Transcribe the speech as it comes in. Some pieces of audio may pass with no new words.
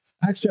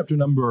Acts chapter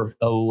number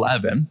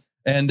 11.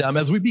 And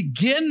as we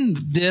begin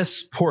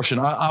this portion,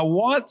 I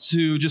want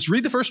to just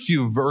read the first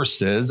few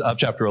verses of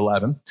chapter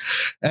 11.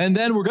 And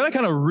then we're going to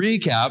kind of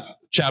recap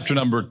chapter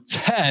number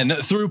 10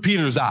 through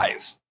Peter's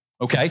eyes.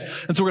 Okay.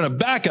 And so we're going to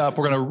back up.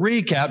 We're going to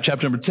recap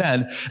chapter number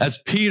 10 as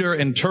Peter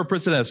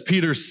interprets it, as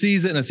Peter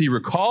sees it, and as he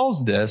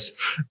recalls this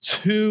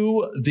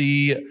to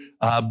the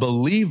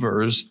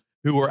believers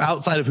who were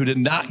outside of, who did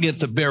not get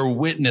to bear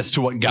witness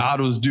to what God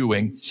was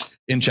doing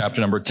in chapter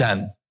number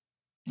 10.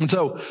 And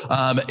so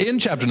in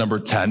chapter number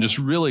 10, just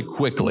really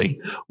quickly,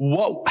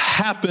 what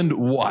happened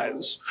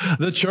was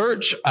the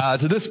church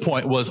to this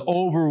point was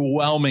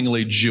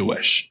overwhelmingly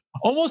Jewish,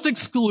 almost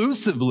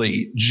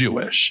exclusively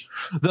Jewish.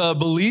 The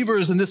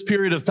believers in this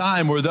period of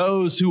time were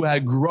those who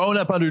had grown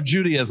up under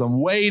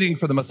Judaism, waiting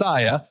for the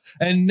Messiah,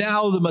 and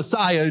now the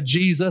Messiah,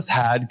 Jesus,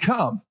 had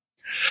come.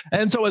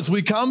 And so as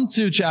we come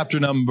to chapter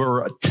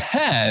number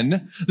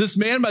 10, this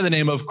man by the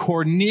name of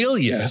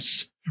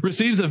Cornelius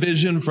receives a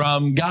vision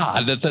from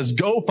God that says,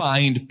 go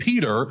find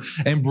Peter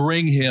and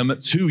bring him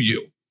to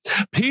you.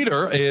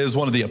 Peter is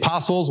one of the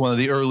apostles, one of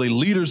the early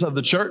leaders of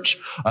the church,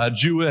 a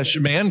Jewish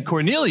man.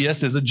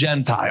 Cornelius is a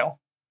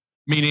Gentile,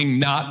 meaning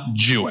not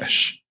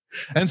Jewish.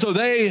 And so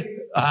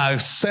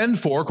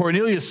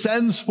Cornelius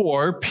sends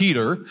for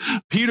Peter.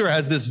 Peter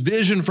has this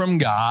vision from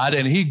God,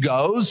 and he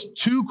goes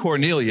to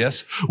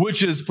Cornelius,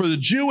 which is for the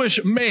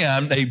Jewish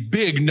man a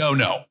big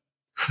no-no.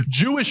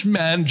 Jewish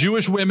men,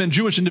 Jewish women,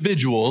 Jewish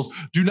individuals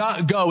do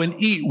not go and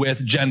eat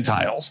with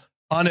Gentiles.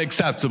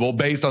 Unacceptable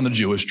based on the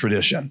Jewish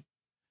tradition.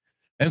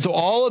 And so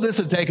all of this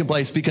had taken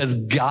place because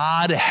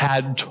God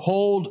had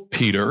told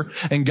Peter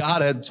and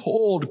God had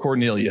told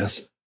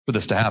Cornelius for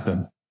this to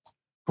happen.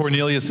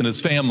 Cornelius and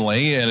his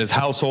family and his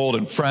household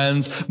and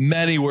friends,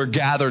 many were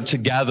gathered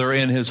together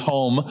in his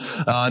home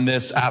on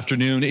this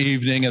afternoon,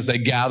 evening, as they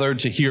gathered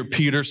to hear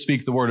Peter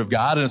speak the word of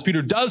God. And as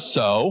Peter does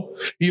so,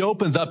 he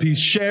opens up, he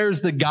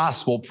shares the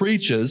gospel,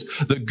 preaches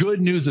the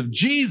good news of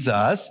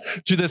Jesus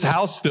to this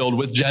house filled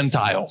with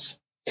Gentiles.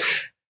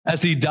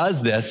 As he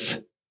does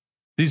this,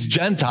 these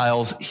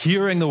Gentiles,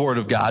 hearing the word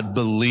of God,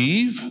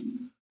 believe,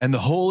 and the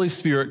Holy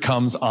Spirit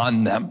comes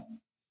on them.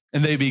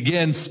 And they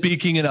begin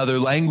speaking in other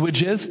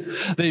languages.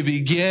 They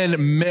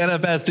begin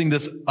manifesting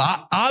this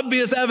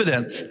obvious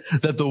evidence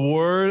that the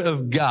word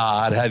of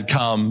God had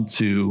come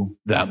to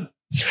them.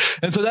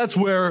 And so that's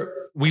where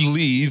we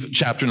leave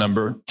chapter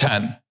number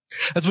 10.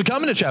 As we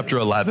come into chapter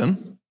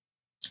 11,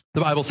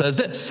 the Bible says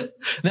this: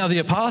 Now the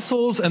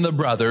apostles and the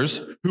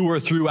brothers who were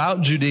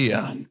throughout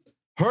Judea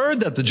heard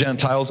that the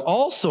Gentiles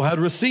also had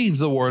received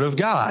the word of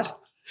God.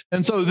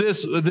 And so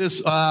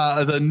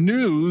the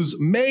news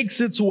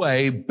makes its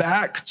way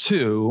back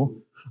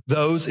to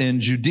those in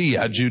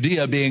Judea.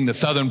 Judea being the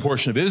southern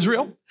portion of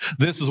Israel.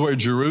 This is where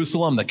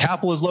Jerusalem, the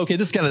capital, is located.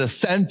 This is kind of the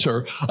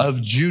center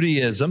of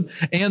Judaism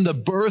and the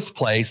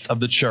birthplace of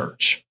the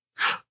church.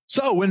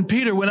 So when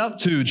Peter went up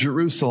to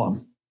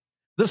Jerusalem,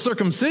 the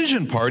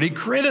circumcision party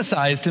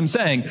criticized him,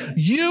 saying,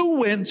 "You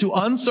went to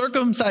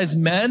uncircumcised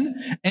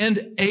men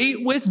and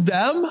ate with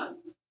them?"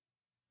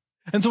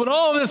 And so when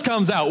all of this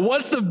comes out,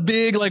 what's the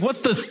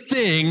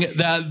thing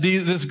that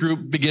this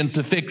group begins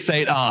to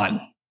fixate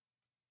on?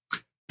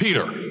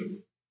 Peter,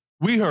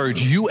 we heard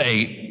you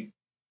ate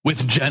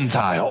with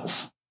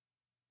Gentiles.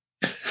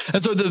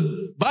 And so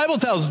the Bible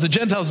tells us the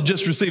Gentiles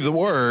just received the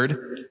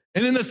word.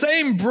 And in the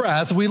same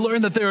breath, we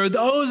learn that there are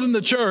those in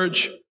the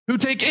church who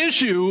take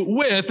issue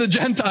with the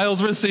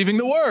Gentiles receiving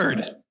the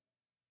word.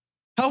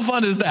 How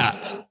fun is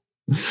that?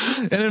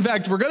 And in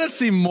fact, we're going to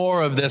see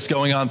more of this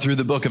going on through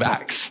the book of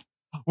Acts.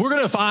 We're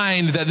going to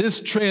find that this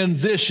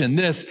transition,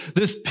 this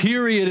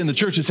period in the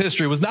church's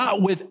history was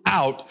not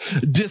without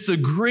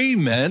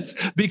disagreement,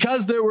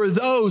 because there were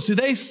those who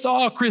they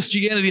saw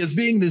Christianity as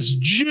being this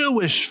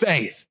Jewish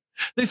faith.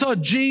 They saw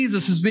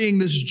Jesus as being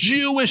this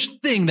Jewish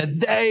thing that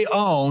they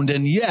owned,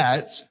 and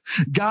yet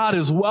God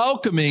is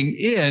welcoming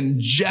in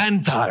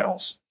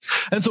Gentiles.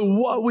 And so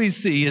what we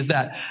see is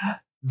that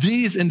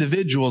these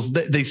individuals,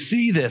 they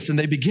see this and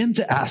they begin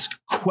to ask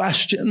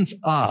questions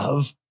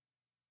of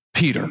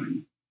Peter.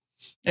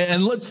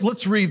 And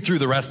let's read through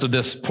the rest of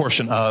this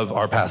portion of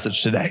our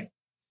passage today.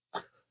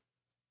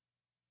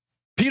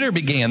 Peter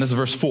began, this is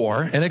verse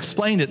 4, and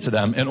explained it to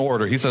them in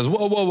order. He says,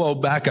 whoa,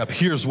 back up.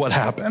 Here's what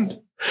happened.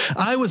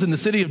 I was in the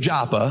city of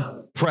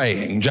Joppa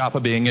praying,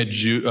 Joppa being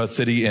a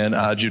city in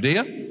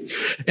Judea.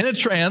 In a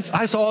trance,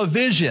 I saw a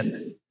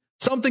vision,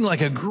 something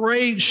like a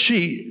great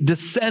sheet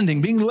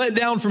descending, being let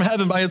down from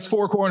heaven by its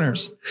four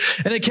corners.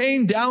 And it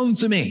came down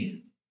to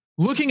me.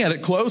 Looking at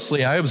it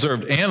closely, I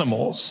observed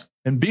animals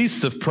and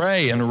beasts of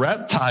prey and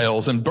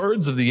reptiles and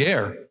birds of the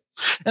air.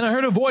 And I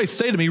heard a voice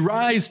say to me,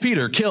 "Rise,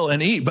 Peter, kill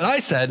and eat." But I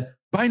said,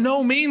 "By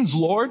no means,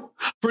 Lord,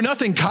 for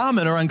nothing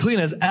common or unclean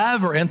has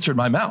ever entered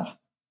my mouth."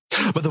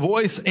 But the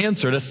voice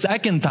answered a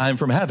second time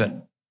from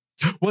heaven,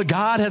 "What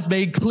God has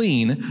made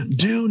clean,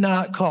 do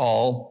not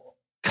call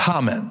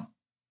common."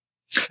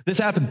 This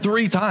happened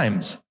 3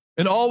 times.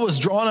 And all was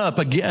drawn up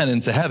again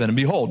into heaven. And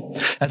behold,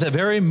 at that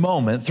very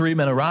moment, 3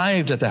 men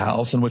arrived at the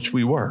house in which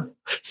we were,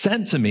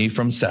 sent to me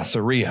from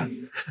Caesarea.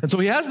 And so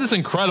he has this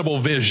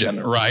incredible vision,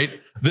 right?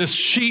 This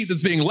sheet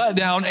that's being let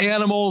down,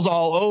 animals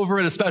all over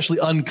it, especially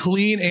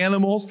unclean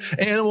animals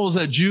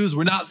that Jews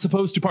were not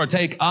supposed to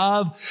partake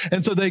of.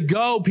 And so they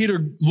go,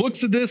 Peter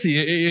looks at this,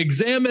 he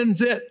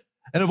examines it,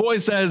 and a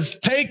voice says,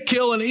 take,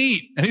 kill, and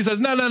eat. And he says,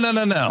 no.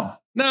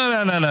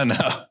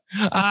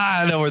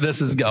 I know where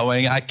this is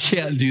going. I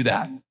can't do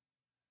that.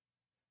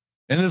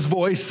 And this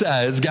voice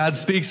says, God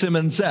speaks to him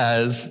and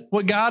says,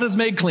 what God has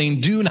made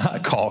clean, do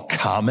not call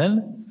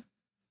common.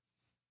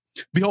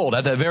 Behold,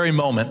 at that very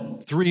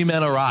moment, 3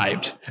 men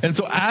arrived. And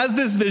so as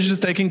this vision is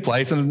taking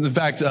place, and in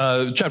fact,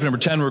 chapter number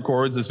 10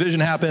 records this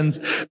vision happens,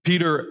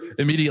 Peter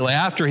immediately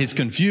after, he's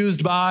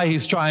confused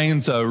he's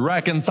trying to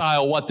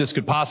reconcile what this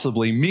could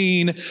possibly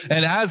mean.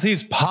 And as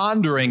he's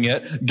pondering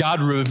it, God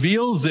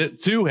reveals it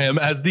to him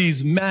as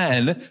these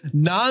men,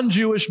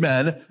 non-Jewish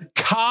men,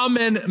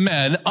 common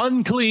men,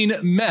 unclean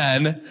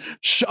men,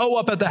 show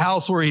up at the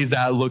house where he's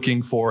at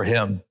looking for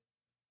him.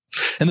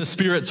 And the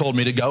Spirit told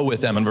me to go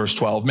with them in verse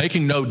 12,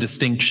 making no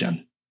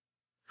distinction.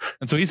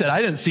 And so he said,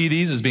 I didn't see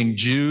these as being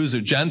Jews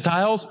or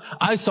Gentiles.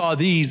 I saw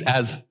these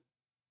as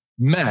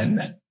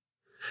men.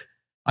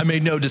 I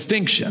made no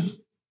distinction.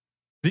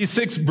 These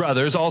 6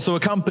 brothers also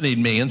accompanied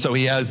me. And so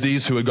he has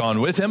these who had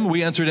gone with him.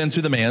 We entered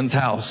into the man's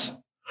house.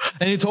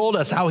 And he told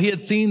us how he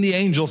had seen the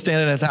angel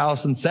stand in his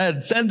house and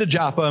said, send to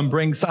Joppa and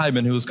bring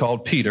Simon, who is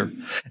called Peter,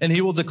 and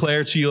he will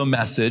declare to you a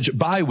message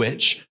by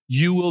which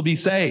you will be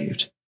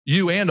saved,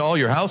 you and all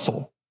your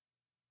household.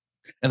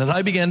 And as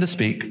I began to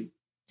speak,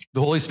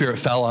 the Holy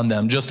Spirit fell on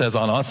them just as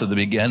on us at the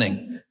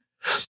beginning.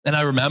 And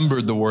I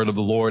remembered the word of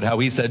the Lord, how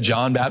he said,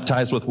 John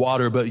baptized with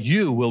water, but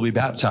you will be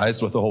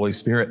baptized with the Holy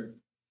Spirit.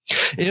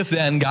 If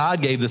then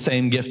God gave the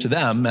same gift to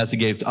them as he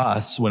gave to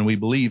us when we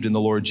believed in the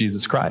Lord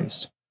Jesus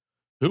Christ,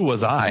 who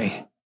was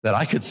I that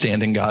I could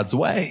stand in God's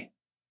way?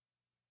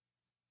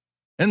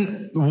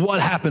 And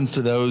what happens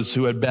to those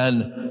who had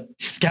been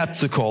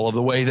skeptical of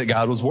the way that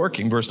God was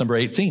working? Verse number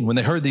 18, when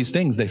they heard these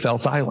things, they fell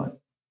silent.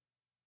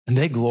 And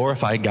they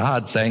glorified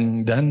God,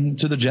 saying then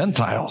to the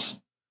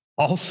Gentiles,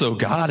 also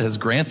God has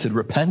granted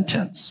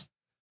repentance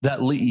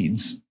that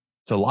leads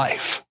to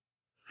life.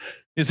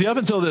 You see, up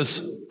until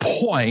this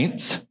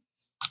point,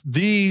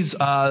 these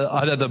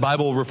that the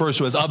Bible refers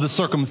to as of the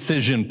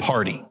circumcision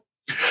party,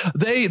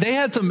 they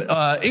had some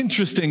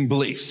interesting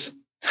beliefs.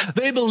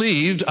 They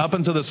believed up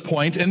until this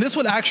point, and this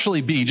would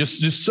actually be,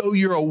 just so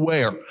you're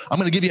aware, I'm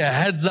going to give you a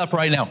heads up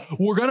right now.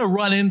 We're going to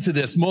run into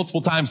this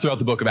multiple times throughout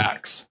the book of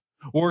Acts.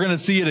 We're going to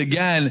see it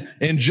again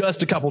in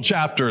just a couple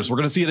chapters. We're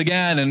going to see it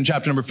again in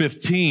chapter number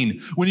 15.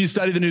 When you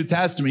study the New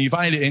Testament, you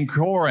find it in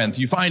Corinth.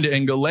 You find it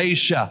in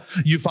Galatia.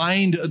 You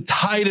find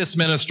Titus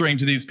ministering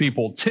to these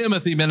people,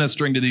 Timothy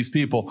ministering to these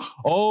people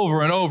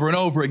over and over and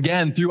over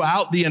again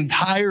throughout the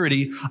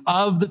entirety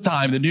of the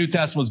time the New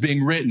Testament was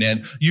being written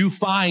in. You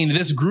find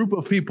this group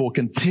of people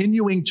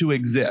continuing to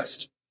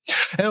exist.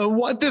 And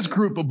what this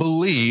group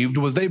believed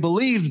was they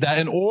believed that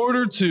in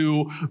order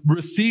to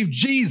receive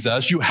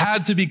Jesus, you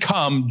had to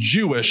become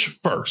Jewish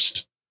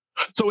first.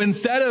 So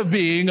instead of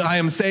being, I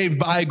am saved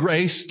by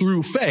grace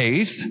through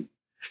faith,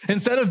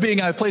 instead of being,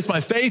 I place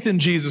my faith in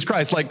Jesus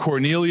Christ like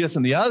Cornelius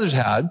and the others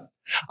had,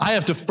 I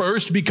have to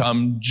first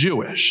become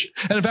Jewish.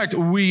 And in fact,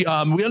 we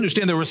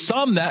understand there were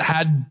some that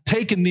had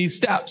taken these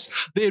steps.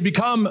 They had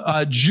become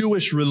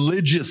Jewish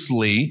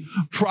religiously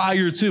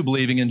prior to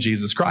believing in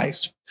Jesus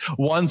Christ.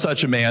 One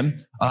such a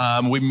man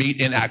we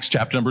meet in Acts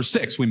chapter number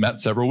 6. We met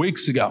several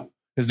weeks ago.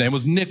 His name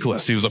was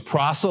Nicholas. He was a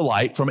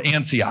proselyte from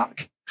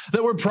Antioch.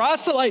 The word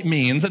proselyte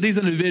means that these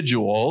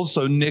individuals,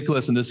 so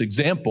Nicholas in this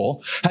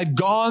example, had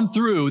gone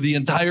through the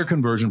entire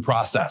conversion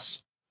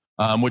process,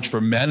 which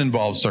for men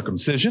involves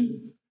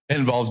circumcision. It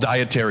involves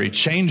dietary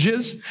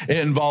changes. It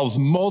involves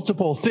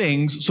multiple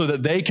things so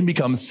that they can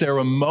become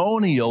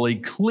ceremonially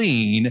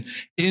clean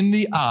in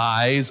the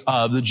eyes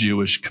of the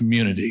Jewish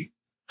community.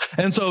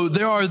 And so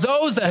there are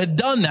those that had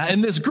done that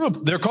in this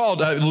group. They're called,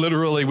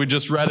 literally, we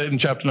just read it in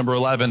chapter number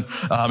 11,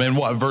 in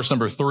what, verse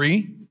number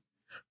 3?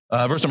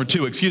 Verse number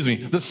 2,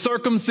 the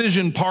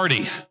circumcision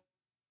party.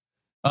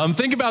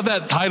 Think about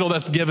that title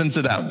that's given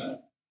to them.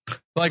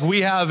 Like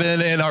we have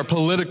in our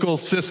political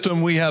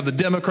system, we have the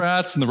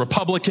Democrats and the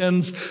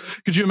Republicans.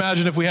 Could you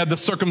imagine if we had the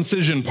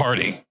circumcision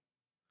party?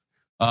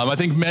 I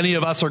think many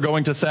of us are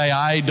going to say,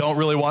 I don't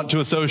really want to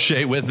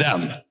associate with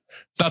them.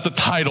 It's not the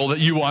title that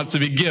you want to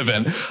be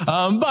given.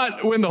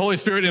 But when the Holy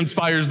Spirit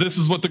inspires, this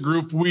is what the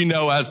group we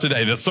know as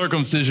today, the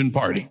circumcision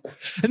party.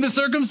 And the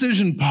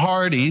circumcision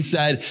party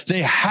said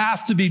they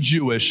have to be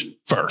Jewish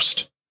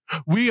first.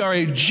 We are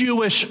a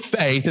Jewish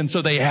faith, and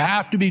so they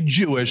have to be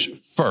Jewish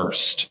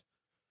first.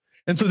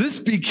 And so this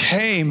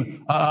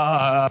became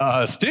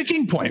a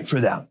sticking point for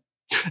them.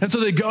 And so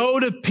they go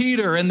to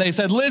Peter and they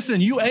said,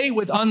 listen, you ate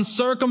with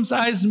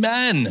uncircumcised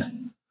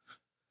men.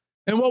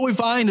 And what we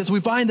find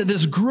that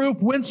this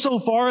group went so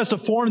far as to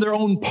form their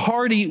own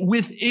party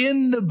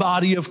within the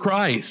body of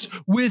Christ,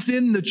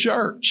 within the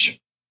church.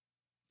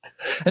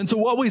 And so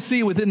what we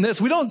see within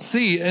this, we don't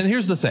see, and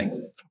here's the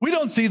thing, we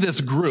don't see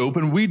this group,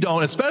 and we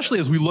don't, especially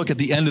as we look at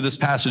the end of this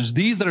passage,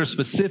 these that are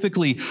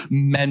specifically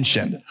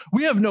mentioned,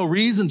 we have no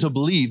reason to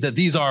believe that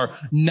these are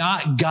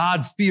not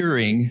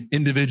God-fearing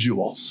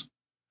individuals.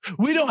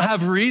 We don't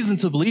have reason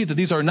to believe that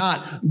these are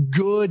not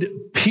good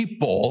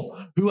people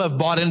who have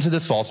bought into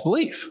this false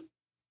belief.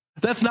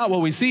 That's not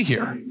what we see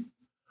here.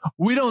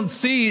 We don't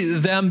see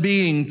them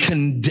being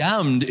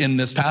condemned in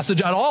this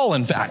passage at all,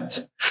 in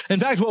fact. In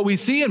fact, what we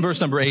see in verse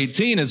number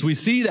 18 is we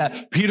see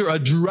that Peter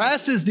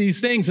addresses these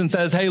things and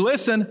says, hey,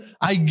 listen,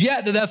 I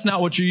get that that's not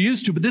what you're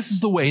used to, but this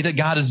is the way that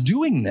God is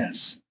doing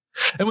this.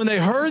 And when they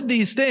heard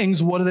these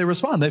things, what do they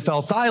respond? They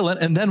fell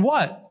silent, and then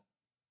what?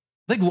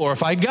 They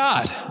glorified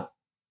God.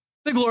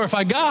 They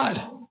glorified God.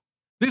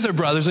 These are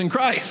brothers in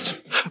Christ.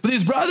 But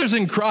these brothers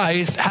in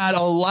Christ had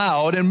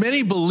allowed, and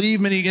many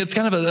believe, it's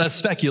kind of a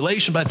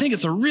speculation, but I think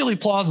it's a really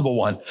plausible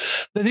one,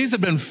 that these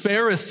had been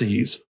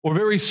Pharisees or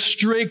very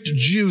strict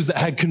Jews that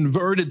had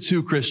converted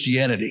to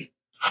Christianity.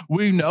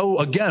 We know,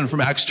 again, from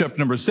Acts chapter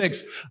number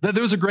 6, that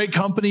there was a great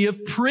company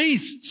of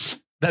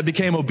priests that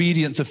became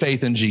obedient to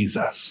faith in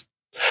Jesus.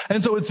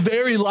 And so it's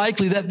very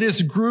likely that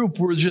this group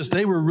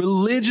they were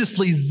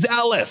religiously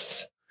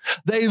zealous.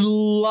 They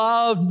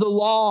loved the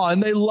law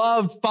and they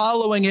loved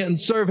following it and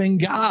serving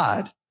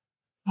God.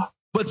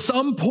 But at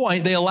some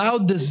point, they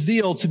allowed this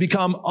zeal to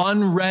become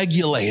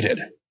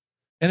unregulated,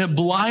 and it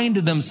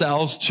blinded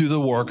themselves to the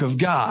work of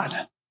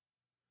God.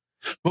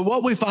 But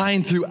what we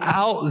find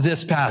throughout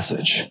this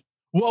passage,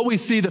 what we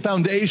see the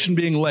foundation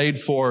being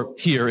laid for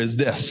here is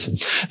this,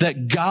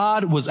 that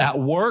God was at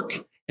work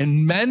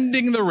in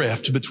mending the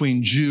rift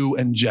between Jew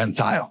and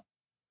Gentile.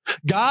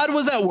 God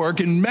was at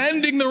work in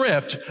mending the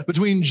rift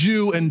between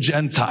Jew and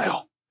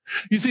Gentile.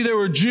 You see, there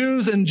were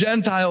Jews and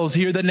Gentiles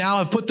here that now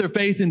have put their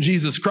faith in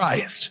Jesus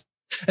Christ,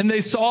 and they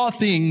saw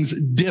things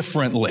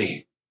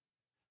differently.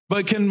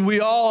 But can we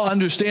all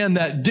understand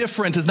that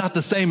different is not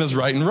the same as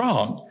right and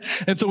wrong?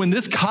 And so in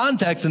this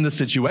context, in this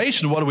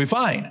situation, what do we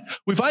find?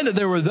 We find that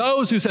there were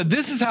those who said,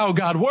 this is how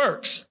God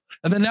works.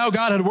 And then now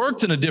God had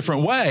worked in a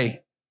different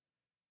way.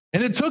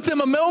 And it took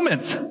them a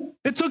moment.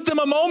 It took them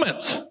a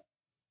moment.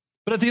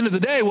 But at the end of the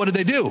day, what did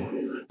they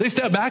do? They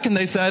stepped back and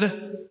they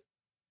said,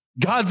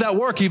 God's at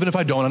work even if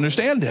I don't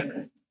understand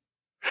it.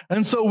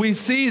 And so we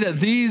see that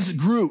these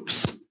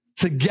groups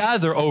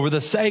together over the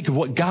sake of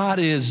what God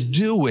is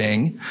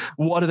doing,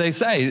 what do they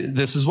say?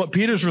 This is what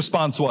Peter's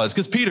response was.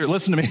 Because Peter,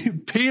 listen to me,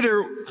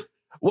 Peter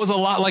was a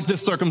lot like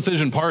this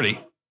circumcision party,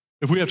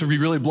 if we have to be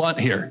really blunt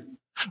here.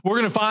 We're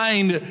going to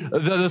find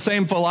the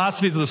same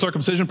philosophies of the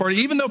circumcision party.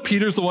 Even though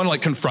Peter's the one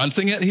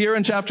confronting it here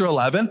in chapter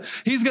 11,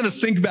 he's going to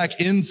sink back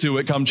into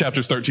it come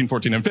chapters 13,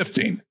 14, and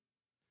 15.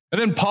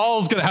 And then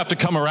Paul's going to have to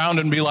come around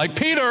and be like,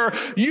 Peter,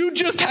 you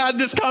just had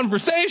this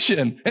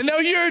conversation, and now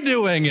you're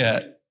doing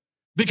it.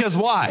 Because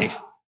why?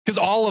 Because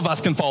all of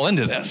us can fall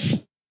into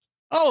this.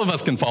 All of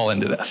us can fall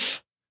into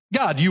this.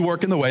 God, you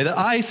work in the way that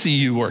I see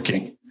you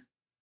working.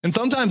 And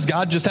sometimes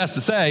God just has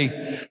to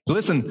say,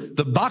 listen,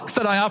 the box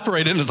that I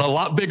operate in is a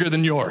lot bigger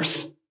than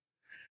yours.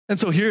 And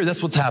so here,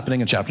 that's what's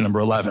happening in chapter number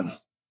 11.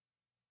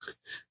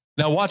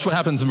 Now watch what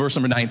happens in verse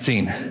number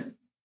 19.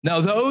 Now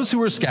those who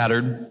were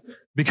scattered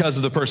because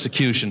of the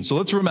persecution. So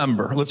let's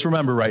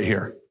remember right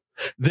here.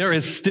 There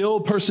is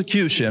still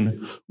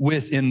persecution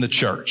within the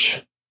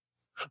church.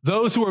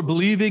 Those who are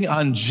believing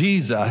on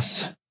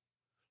Jesus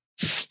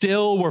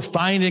still were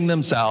finding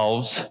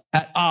themselves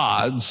at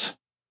odds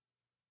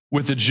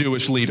with the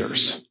Jewish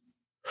leaders.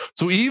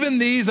 So even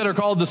these that are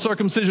called the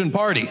circumcision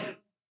party,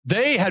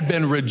 they had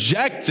been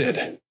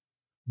rejected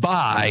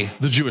by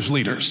the Jewish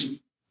leaders.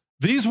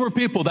 These were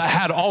people that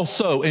had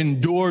also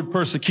endured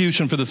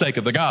persecution for the sake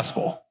of the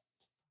gospel.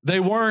 They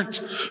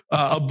weren't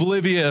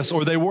oblivious,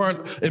 or they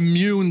weren't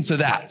immune to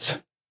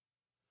that.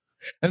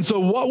 And so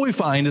what we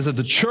find is that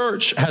the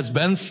church has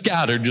been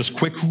scattered. Just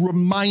quick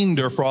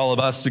reminder for all of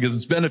us, because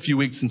it's been a few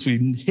weeks since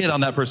we hit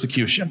on that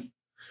persecution.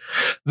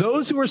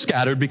 Those who were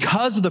scattered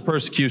because of the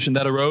persecution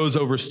that arose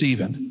over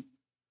Stephen.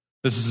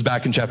 This is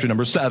back in chapter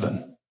number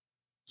 7.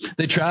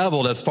 They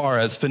traveled as far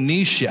as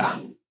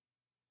Phoenicia.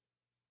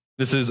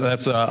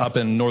 That's up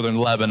in northern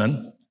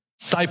Lebanon,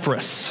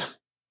 Cyprus,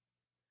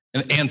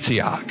 and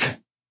Antioch,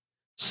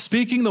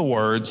 speaking the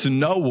word to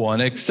no one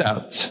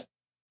except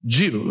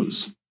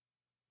Jews.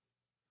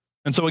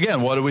 And so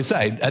again, what do we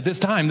say? At this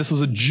time, this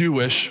was a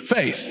Jewish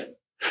faith.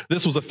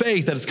 This was a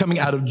faith that is coming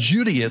out of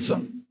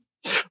Judaism.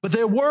 But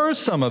there were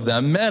some of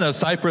them, men of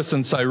Cyprus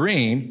and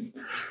Cyrene,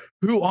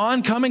 who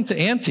on coming to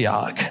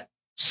Antioch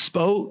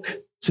spoke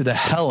to the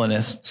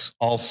Hellenists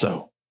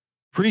also,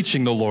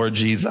 preaching the Lord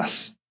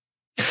Jesus.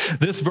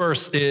 This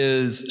verse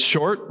is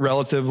short,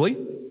 relatively.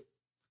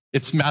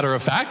 It's matter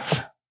of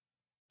fact,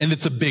 and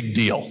it's a big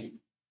deal.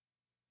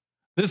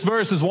 This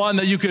verse is one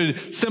that you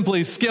could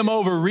simply skim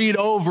over, read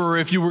over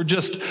if you were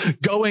just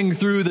going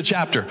through the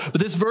chapter.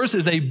 But this verse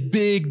is a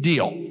big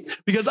deal,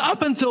 because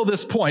up until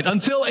this point,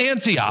 until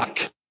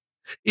Antioch,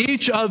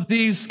 each of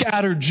these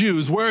scattered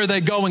Jews, where are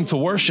they going to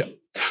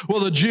worship? Well,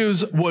 the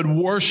Jews would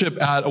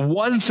worship at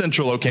one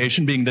central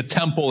location, being the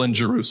temple in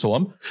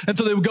Jerusalem. And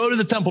so they would go to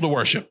the temple to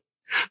worship.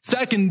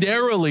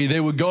 Secondarily, they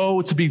would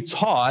go to be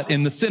taught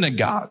in the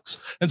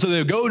synagogues. And so they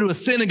would go to a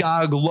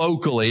synagogue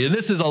locally. And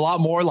this is a lot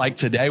more like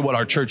today, what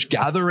our church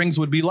gatherings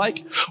would be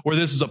like, where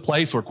this is a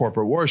place where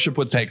corporate worship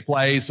would take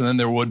place. And then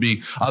there would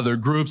be other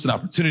groups and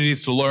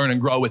opportunities to learn and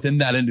grow within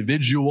that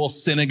individual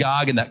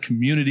synagogue and that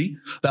community,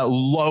 that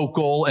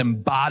local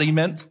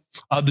embodiment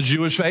of the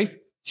Jewish faith.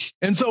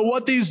 And so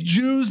what these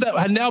Jews that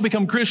had now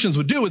become Christians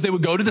would do is they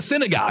would go to the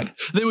synagogue.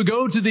 They would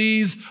go to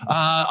these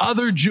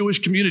other Jewish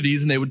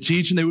communities and they would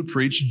teach and they would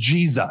preach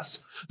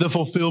Jesus, the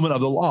fulfillment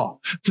of the law.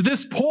 To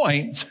this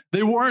point,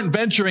 they weren't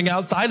venturing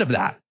outside of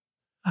that.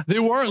 They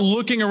weren't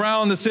looking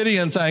around the city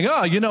and saying,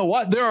 oh, you know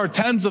what? There are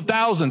tens of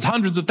thousands,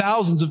 hundreds of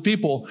thousands of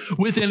people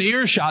within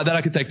earshot that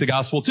I could take the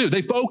gospel to.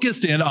 They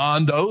focused in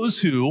on those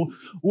who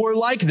were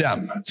like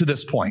them to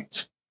this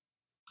point,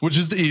 which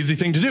is the easy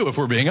thing to do if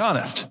we're being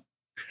honest.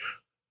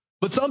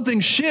 But something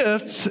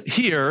shifts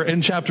here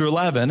in chapter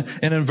 11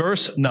 and in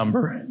verse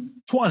number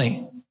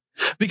 20,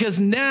 because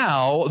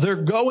now they're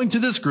going to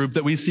this group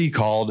that we see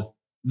called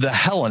the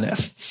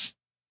Hellenists.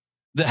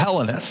 The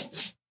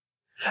Hellenists.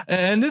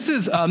 And this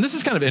is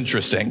kind of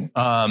interesting.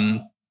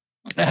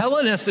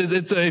 Hellenist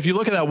is, if you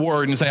look at that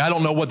word and say, I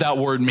don't know what that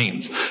word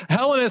means.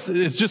 Hellenist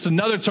is just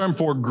another term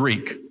for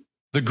Greek,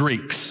 the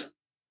Greeks.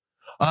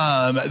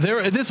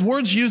 This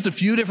word's used a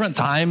few different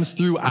times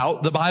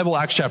throughout the Bible.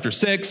 Acts chapter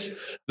 6,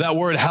 that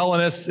word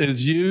Hellenist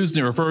is used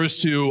and it refers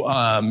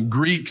to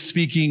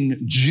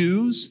Greek-speaking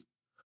Jews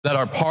that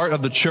are part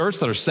of the church,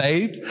 that are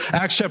saved.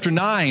 Acts chapter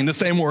 9, the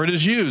same word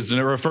is used, and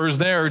it refers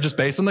there, just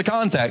based on the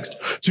context,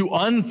 to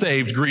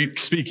unsaved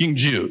Greek-speaking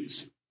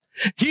Jews.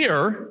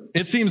 Here,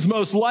 it seems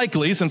most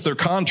likely, since they're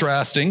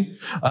contrasting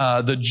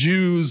the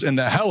Jews and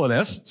the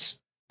Hellenists,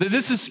 that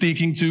this is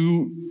speaking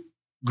to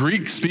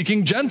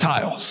Greek-speaking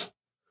Gentiles.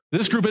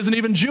 This group isn't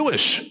even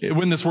Jewish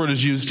when this word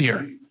is used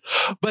here.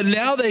 But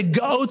now they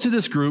go to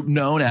this group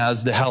known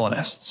as the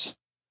Hellenists.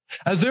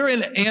 As they're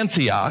in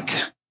Antioch,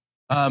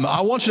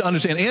 I want you to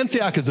understand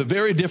Antioch is a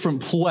very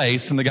different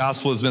place than the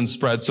gospel has been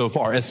spread so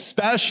far,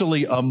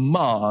 especially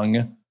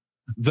when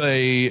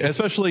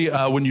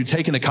you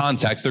take into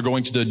context, they're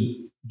going to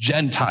the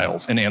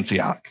Gentiles in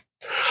Antioch.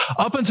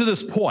 Up until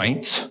this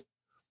point,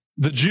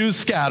 the Jews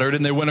scattered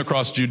and they went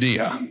across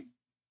Judea,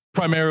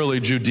 primarily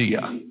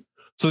Judea.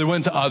 So they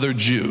went to other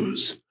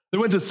Jews. They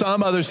went to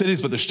some other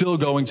cities, but they're still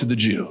going to the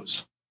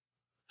Jews.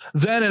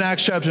 Then in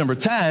Acts chapter number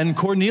 10,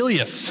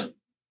 Cornelius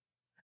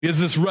is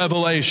this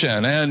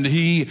revelation, and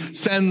he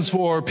sends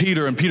for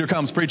Peter, and Peter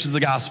comes, preaches the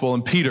gospel,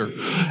 and Peter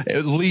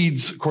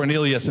leads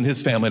Cornelius and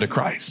his family to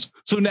Christ.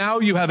 So now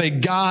you have a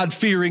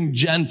God-fearing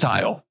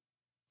Gentile.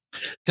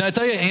 Can I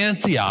tell you,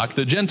 Antioch,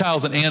 the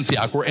Gentiles in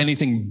Antioch were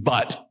anything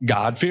but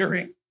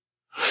God-fearing.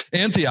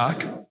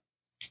 Antioch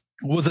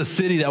was a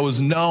city that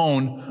was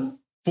known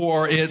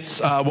for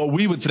its, what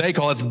we would today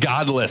call its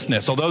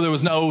godlessness. Although there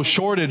was no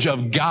shortage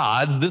of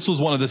gods, this was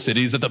one of the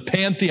cities that the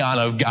pantheon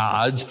of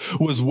gods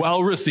was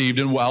well received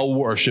and well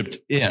worshiped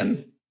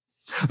in.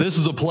 This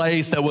was a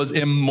place that was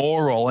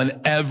immoral in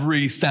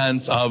every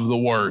sense of the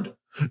word.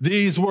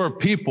 These were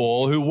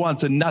people who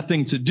wanted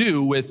nothing to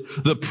do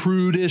with the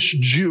prudish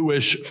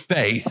Jewish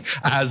faith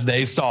as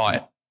they saw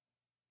it.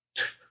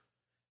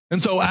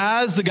 And so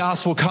as the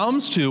gospel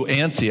comes to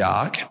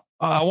Antioch,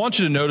 I want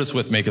you to notice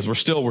with me, because we're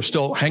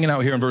still hanging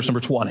out here in verse number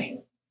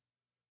 20.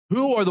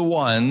 Who are the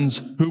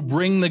ones who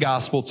bring the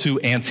gospel to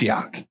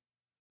Antioch?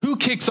 Who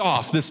kicks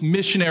off this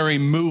missionary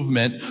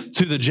movement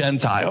to the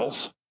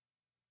Gentiles?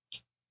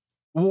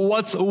 Who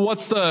is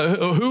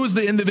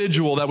the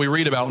individual that we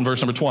read about in verse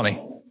number 20?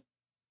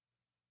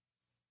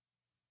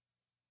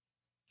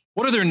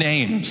 What are their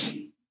names?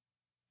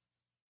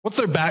 What's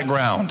their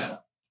background?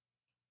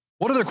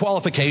 What are their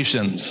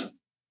qualifications?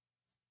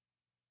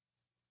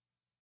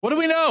 What do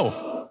we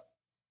know?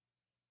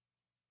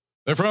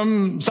 They're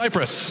from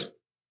Cyprus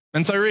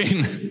and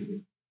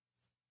Cyrene.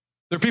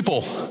 They're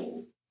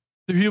people.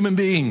 They're human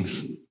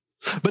beings.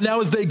 But now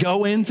as they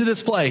go into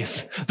this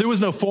place, there was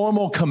no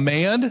formal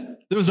command.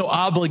 There was no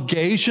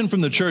obligation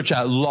from the church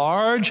at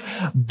large,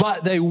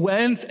 but they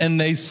went and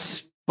they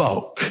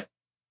spoke.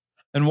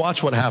 And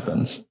watch what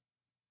happens.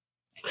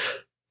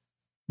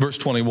 Verse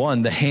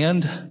 21, the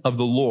hand of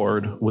the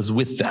Lord was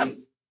with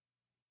them,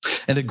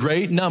 and a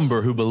great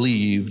number who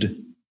believed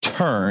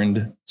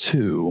turned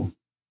to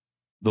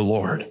the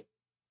Lord.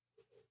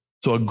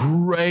 So a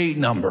great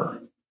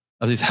number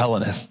of these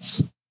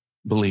Hellenists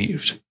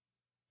believed.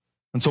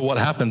 And so what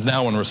happens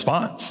now in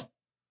response?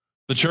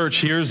 The church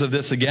hears of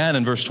this again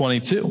in verse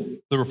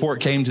 22. The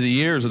report came to the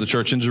ears of the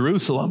church in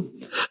Jerusalem.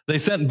 They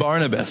sent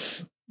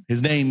Barnabas.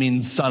 His name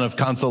means son of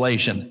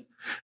consolation.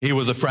 He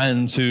was a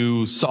friend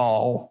to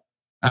Saul.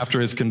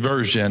 After his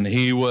conversion,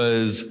 he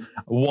was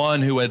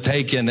one who had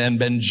taken and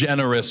been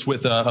generous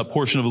with a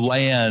portion of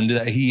land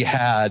that he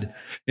had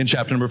in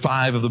chapter number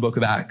 5 of the book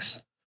of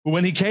Acts. But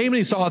when he came and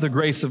he saw the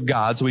grace of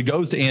God, so he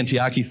goes to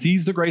Antioch, he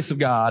sees the grace of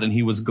God, and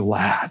he was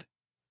glad.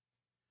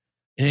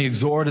 And he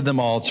exhorted them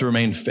all to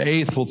remain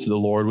faithful to the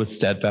Lord with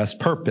steadfast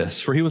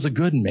purpose, for he was a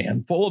good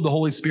man, full of the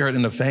Holy Spirit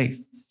and of faith.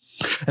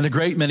 And a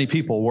great many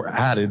people were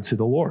added to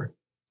the Lord.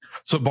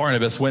 So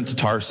Barnabas went to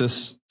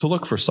Tarsus to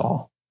look for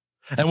Saul.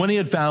 And when he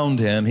had found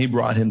him, he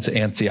brought him to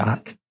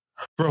Antioch.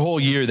 For a whole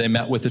year, they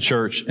met with the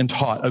church and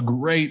taught a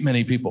great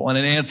many people. And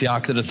in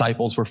Antioch, the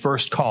disciples were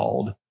first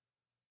called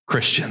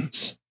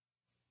Christians.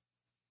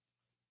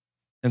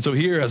 And so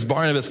here, as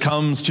Barnabas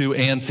comes to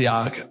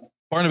Antioch,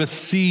 Barnabas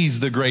sees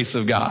the grace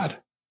of God.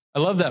 I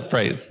love that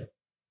phrase.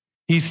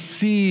 He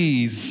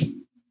sees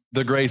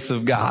the grace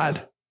of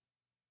God.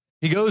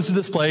 He goes to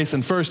this place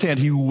and firsthand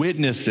he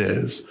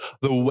witnesses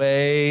the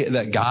way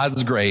that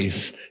God's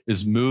grace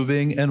is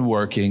moving and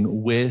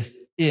working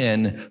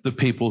within the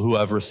people who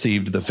have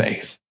received the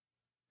faith.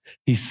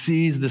 He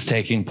sees this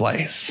taking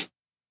place.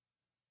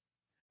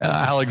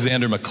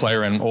 Alexander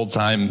McLaren,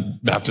 old-time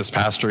Baptist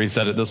pastor, he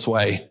said it this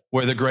way: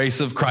 where the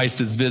grace of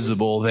Christ is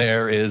visible,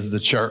 there is the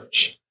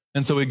church.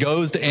 And so he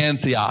goes to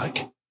Antioch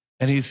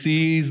and he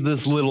sees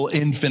this little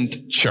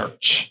infant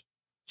church.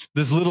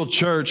 This little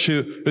church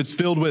who is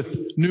filled with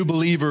new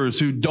believers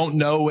who don't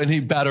know any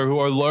better, who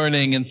are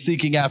learning and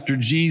seeking after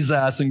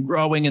Jesus and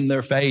growing in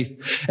their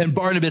faith. And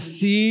Barnabas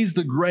sees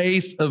the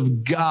grace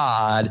of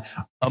God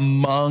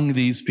among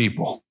these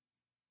people.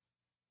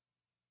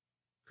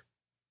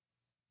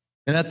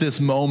 And at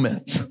this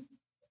moment,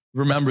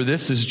 remember,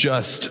 this is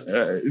just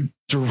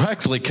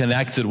directly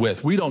connected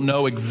with, we don't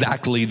know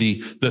exactly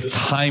the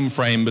time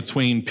frame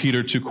between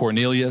Peter to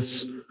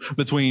Cornelius,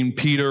 between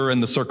Peter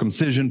and the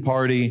circumcision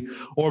party,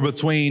 or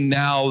between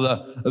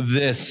now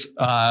this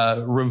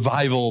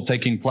revival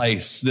taking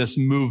place, this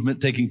movement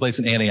taking place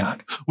in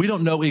Antioch. We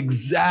don't know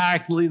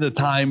exactly the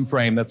time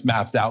frame that's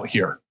mapped out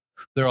here.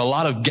 There are a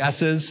lot of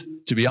guesses.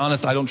 To be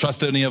honest, I don't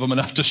trust any of them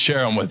enough to share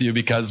them with you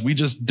because we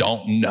just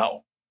don't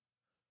know.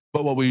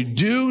 But what we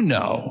do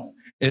know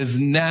is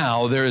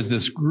now there is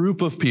this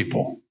group of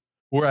people,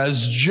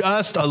 whereas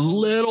just a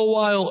little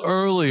while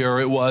earlier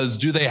it was,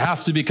 do they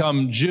have to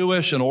become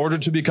Jewish in order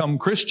to become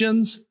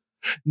Christians?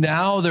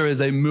 Now there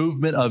is a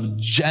movement of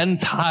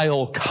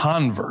Gentile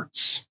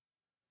converts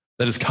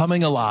that is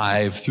coming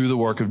alive through the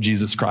work of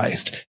Jesus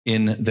Christ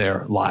in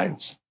their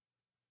lives.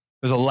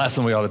 There's a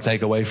lesson we ought to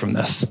take away from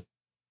this.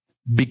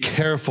 Be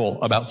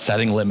careful about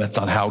setting limits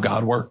on how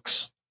God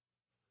works.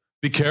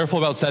 Be careful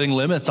about setting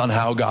limits on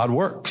how God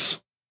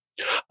works.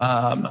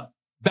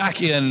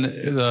 Back in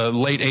the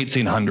late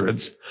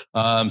 1800s,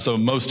 so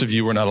most of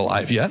you were not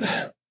alive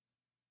yet.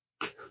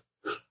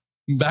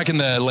 Back in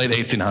the late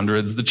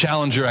 1800s, the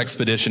Challenger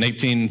expedition,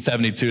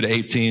 1872 to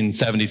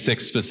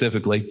 1876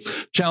 specifically,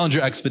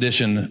 Challenger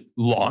expedition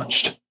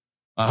launched.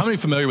 How many are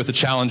familiar with the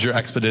Challenger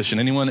expedition?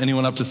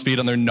 Anyone up to speed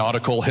on their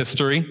nautical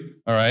history?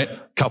 All right,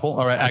 couple.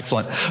 All right,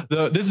 excellent.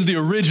 This is the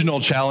original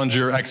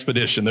Challenger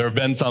expedition. There have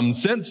been some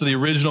since, but the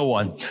original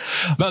one.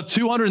 About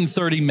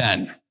 230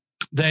 men.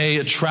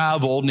 They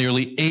traveled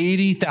nearly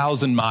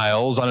 80,000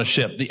 miles on a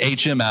ship, the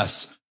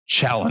HMS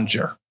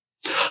Challenger.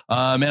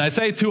 And I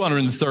say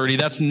 230,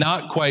 that's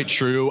not quite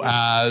true,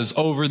 as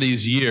over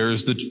these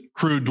years, the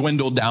crew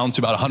dwindled down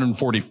to about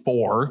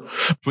 144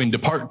 between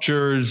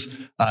departures,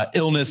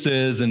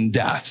 illnesses, and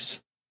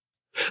deaths.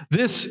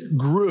 This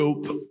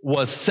group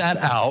was set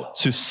out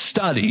to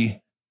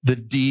study the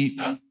deep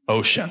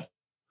ocean,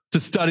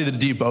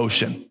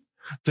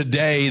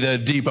 Today, the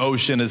deep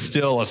ocean is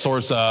still a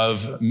source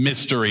of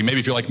mystery. Maybe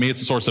if you're like me,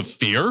 it's a source of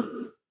fear.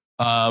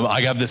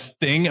 I have this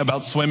thing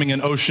about swimming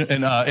in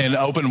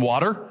open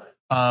water.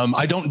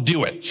 I don't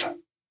do it,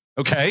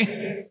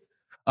 okay?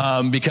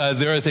 Because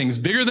there are things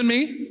bigger than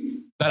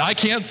me that I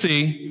can't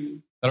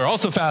see that are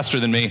also faster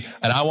than me,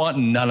 and I want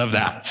none of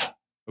that,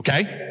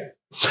 okay?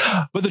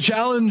 But the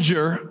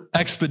Challenger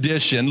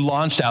expedition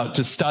launched out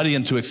to study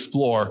and to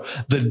explore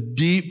the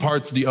deep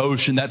parts of the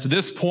ocean that to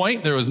this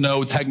point, there was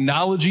no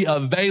technology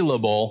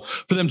available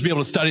for them to be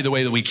able to study the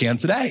way that we can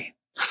today.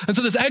 And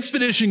so this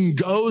expedition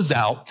goes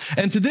out,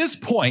 and to this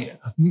point,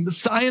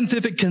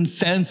 scientific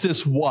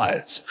consensus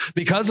was,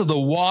 because of the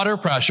water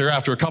pressure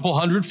after a couple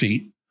hundred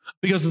feet,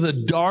 because of the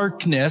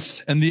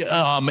darkness and the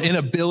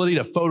inability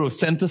to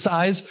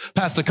photosynthesize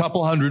past a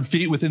couple hundred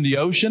feet within the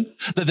ocean,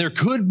 that there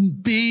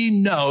could be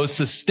no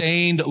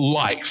sustained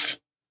life.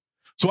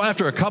 So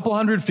after a couple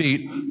hundred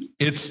feet,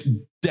 it's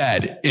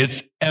dead,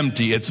 it's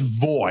empty, it's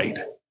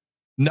void.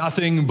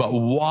 Nothing but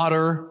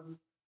water,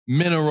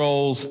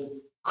 minerals,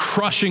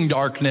 crushing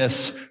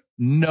darkness.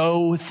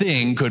 No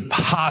thing could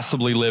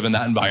possibly live in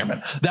that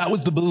environment. That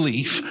was the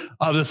belief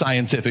of the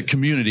scientific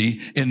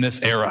community in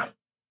this era.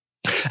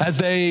 As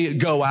they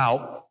go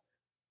out,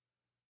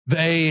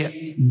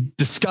 they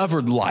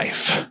discovered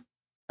life.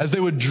 As they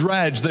would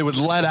dredge, they would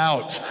let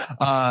out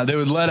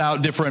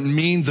different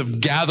means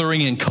of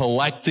gathering and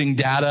collecting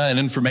data and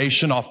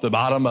information off the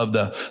bottom of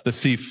the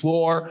sea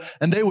floor.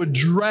 And they would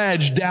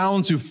dredge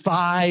down to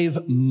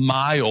 5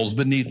 miles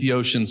beneath the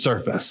ocean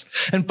surface.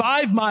 And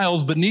 5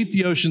 miles beneath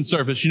the ocean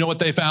surface, you know what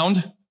they found?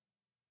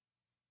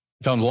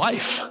 They found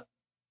life.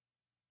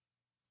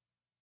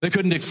 They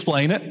couldn't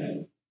explain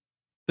it.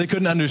 They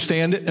couldn't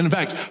understand it. And in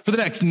fact, for the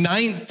next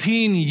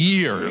 19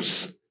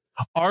 years,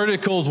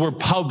 articles were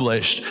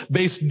published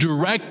based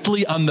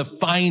directly on the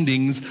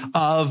findings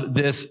of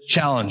this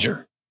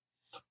challenger.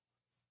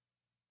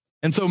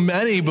 And so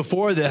many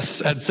before this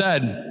had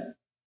said,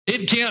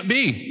 it can't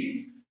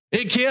be.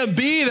 It can't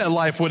be that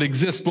life would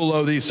exist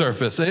below the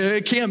surface.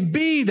 It can't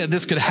be that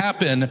this could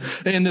happen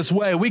in this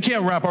way. We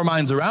can't wrap our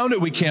minds around it.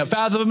 We can't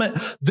fathom it.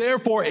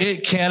 Therefore,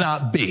 it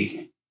cannot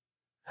be.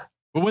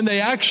 But when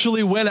they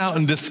actually went out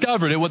and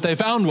discovered it, what they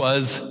found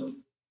was,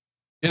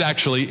 it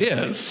actually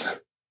is.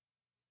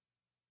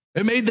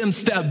 It made them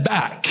step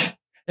back.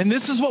 And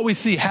this is what we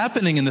see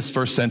happening in this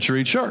first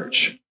century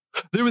church.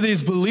 There were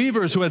these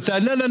believers who had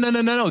said,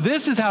 no,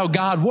 this is how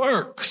God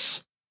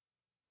works.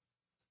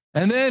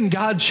 And then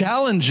God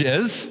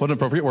challenges, what an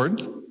appropriate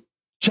word,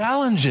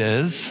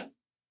 challenges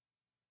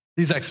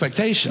these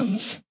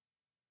expectations.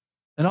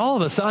 And all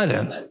of a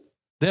sudden,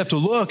 they have to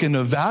look and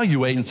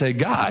evaluate and say,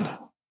 God,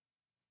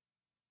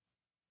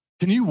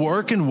 can you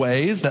work in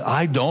ways that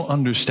I don't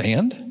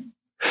understand?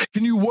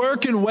 Can you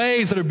work in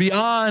ways that are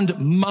beyond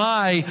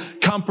my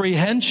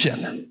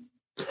comprehension?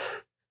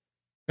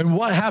 And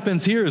what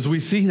happens here is we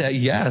see that,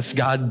 yes,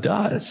 God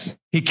does.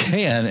 He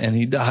can and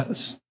he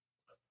does.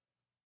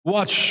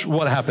 Watch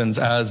what happens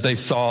as they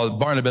saw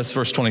Barnabas,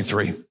 verse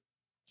 23.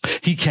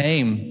 He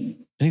came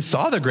and he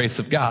saw the grace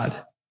of God.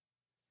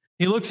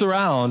 He looks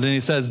around and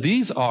he says,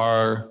 these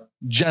are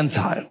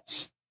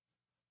Gentiles,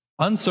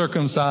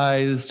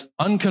 uncircumcised,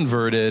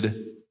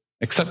 unconverted,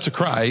 except to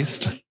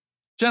Christ,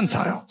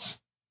 Gentiles.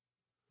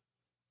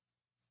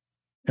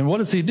 And what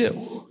does he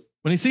do?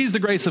 When he sees the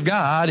grace of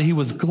God, he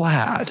was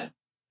glad.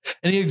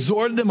 And he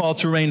exhorted them all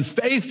to remain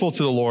faithful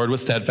to the Lord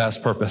with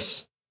steadfast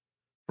purpose.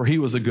 For he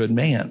was a good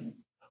man,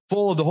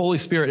 full of the Holy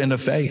Spirit and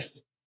of faith.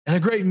 And a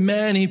great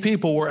many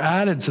people were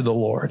added to the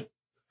Lord.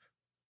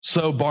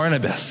 So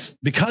Barnabas,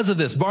 because of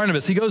this,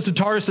 he goes to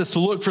Tarsus to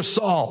look for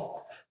Saul.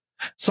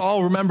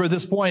 Saul, remember at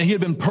this point, he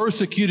had been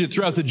persecuted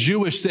throughout the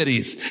Jewish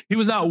cities. He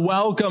was not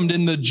welcomed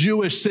in the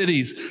Jewish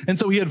cities. And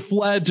so he had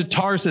fled to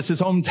Tarsus,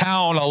 his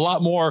hometown, a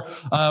lot more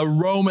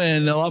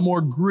Roman, a lot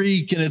more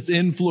Greek in its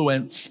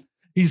influence.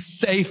 He's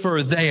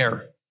safer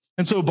there.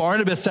 And so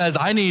Barnabas says,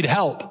 I need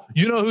help.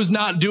 You know who's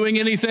not doing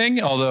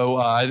anything?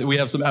 Although we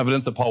have some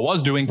evidence that Paul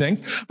was doing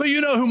things. But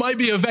you know who might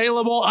be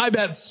available? I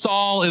bet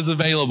Saul is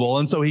available.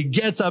 And so he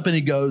gets up and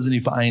he goes and he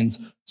finds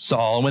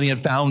Saul. And when he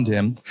had found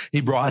him, he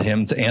brought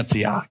him to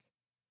Antioch.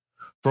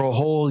 For a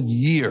whole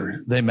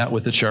year, they met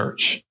with the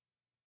church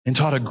and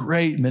taught a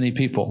great many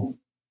people.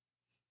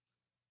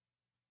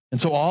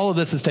 And so all of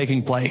this is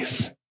taking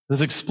place,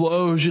 this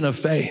explosion of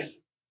faith.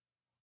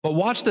 But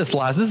watch this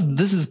last.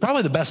 This is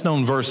probably the best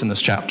known verse in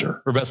this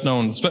chapter, or best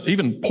known,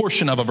 even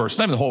portion of a verse,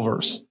 not even the whole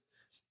verse.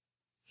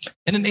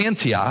 And in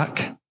Antioch,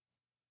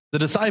 the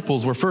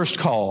disciples were first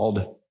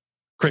called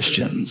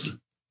Christians.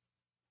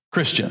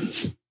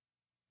 Christians.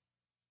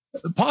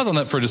 Pause on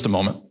that for just a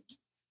moment.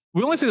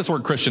 We only see this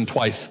word Christian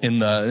twice in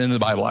the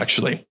Bible,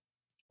 actually.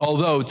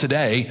 Although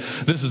today,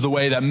 this is the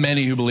way that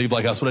many who believe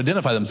like us would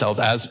identify themselves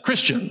as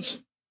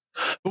Christians.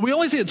 But we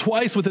only see it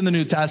twice within the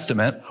New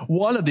Testament.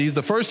 One of these,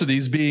 the first of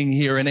these, being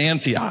here in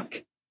Antioch.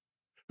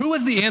 Who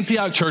was the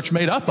Antioch church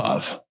made up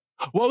of?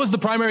 What was the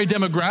primary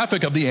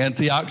demographic of the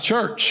Antioch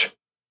church?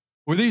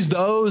 Were these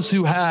those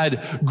who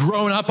had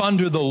grown up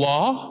under the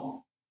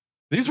law?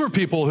 These were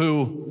people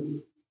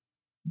who,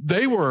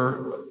 they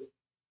were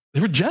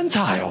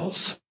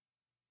Gentiles.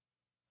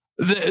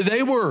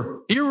 They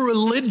were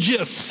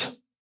irreligious,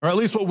 or at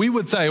least what we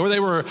would say, or they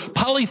were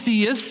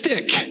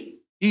polytheistic,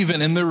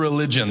 even in their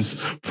religions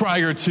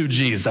prior to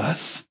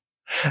Jesus.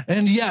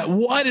 And yet,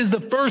 what is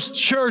the first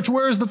church?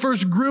 Where is the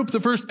first group, the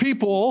first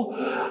people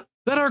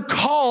that are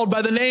called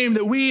by the name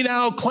that we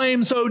now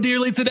claim so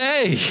dearly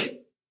today?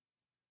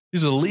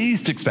 These are the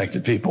least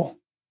expected people.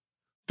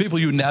 People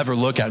you never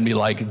look at and be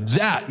like,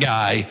 that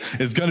guy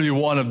is going to be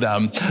one of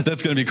them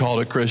that's going to be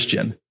called a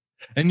Christian.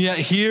 And yet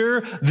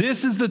here,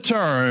 this is the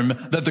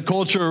term that the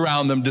culture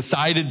around them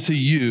decided to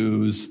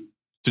use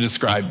to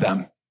describe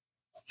them.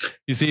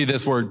 You see,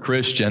 this word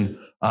Christian,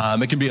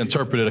 it can be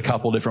interpreted a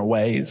couple different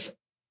ways.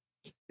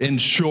 In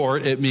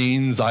short, it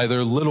means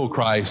either little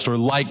Christ or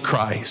like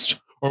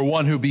Christ, or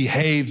one who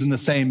behaves in the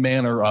same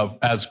manner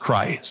as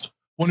Christ,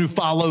 one who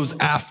follows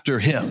after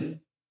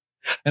him.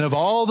 And of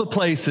all the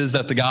places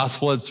that the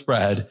gospel had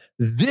spread,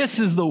 this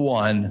is the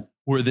one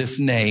where this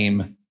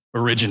name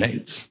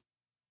originates.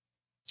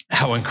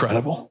 How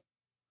incredible.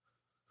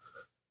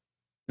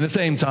 At the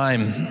same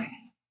time,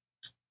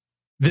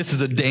 this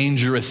is a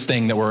dangerous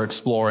thing that we're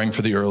exploring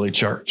for the early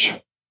church.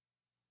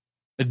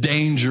 A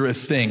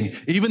dangerous thing.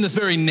 Even this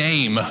very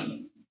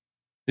name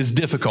is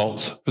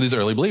difficult for these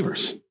early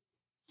believers.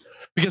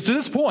 Because to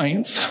this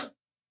point,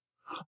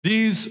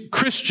 these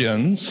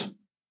Christians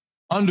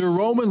under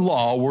Roman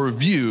law were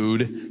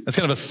viewed as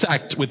kind of a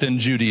sect within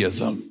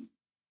Judaism.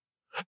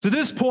 To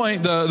this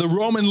point, the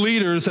Roman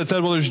leaders had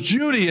said, well, there's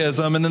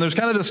Judaism, and then there's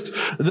kind of just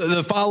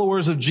the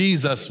followers of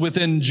Jesus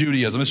within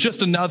Judaism. It's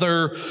just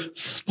another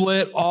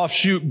split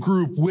offshoot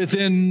group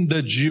within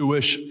the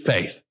Jewish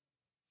faith.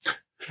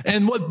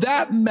 And what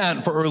that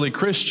meant for early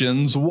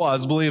Christians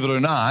was, believe it or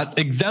not,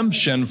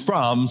 exemption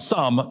from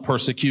some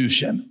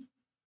persecution.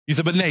 You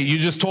said, but Nate, you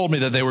just told me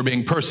that they were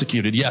being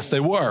persecuted. Yes,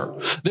 they were.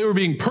 They were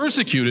being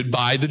persecuted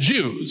by the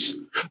Jews.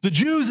 The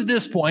Jews at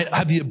this point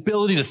have the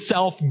ability to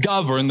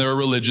self-govern their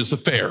religious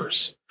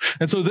affairs.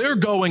 And so they're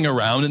going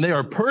around and they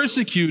are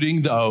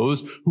persecuting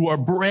those who are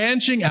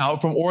branching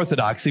out from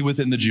orthodoxy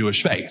within the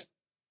Jewish faith.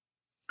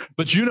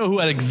 But you know who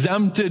had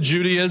exempted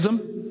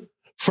Judaism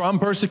from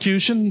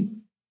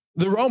persecution?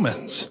 The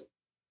Romans.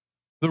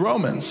 The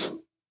Romans.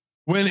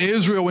 When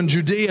Israel and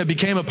Judea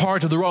became a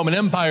part of the Roman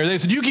Empire, they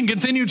said, you can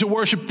continue to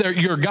worship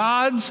your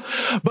gods,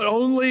 but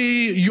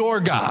only your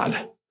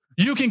God.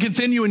 You can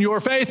continue in your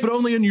faith, but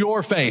only in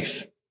your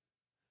faith.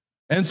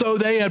 And so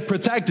they had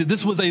protected.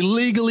 This was a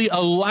legally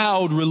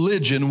allowed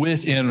religion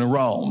within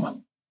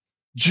Rome,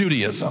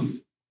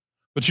 Judaism.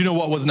 But you know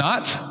what was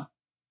not?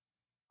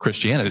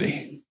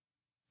 Christianity.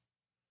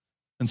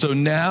 And so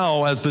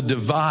now as the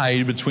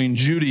divide between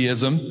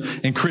Judaism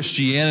and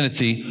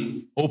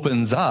Christianity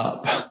opens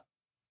up,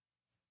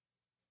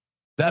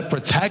 that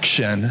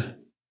protection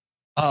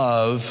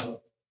of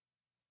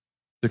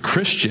the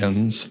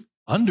Christians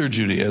under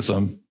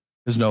Judaism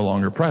is no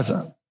longer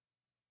present.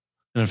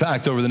 And in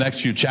fact, over the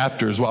next few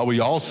chapters, while we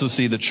also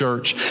see the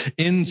church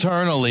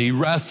internally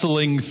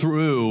wrestling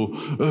through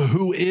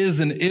who is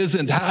and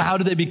isn't, how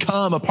do they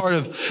become a part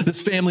of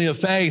this family of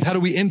faith? How do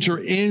we enter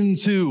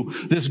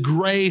into this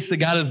grace that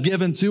God has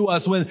given to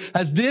us?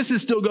 As this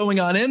is still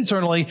going on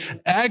internally,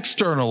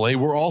 externally,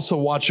 we're also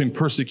watching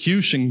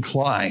persecution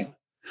climb.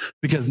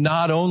 Because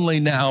not only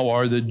now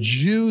are the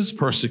Jews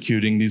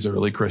persecuting these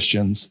early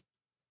Christians,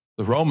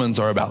 the Romans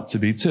are about to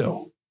be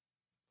too.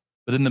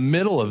 But in the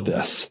middle of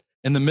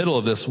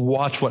this,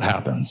 watch what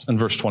happens in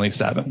verse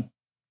 27.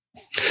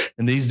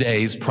 In these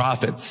days,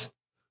 prophets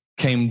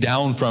came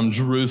down from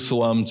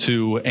Jerusalem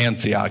to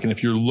Antioch. And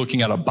if you're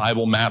looking at a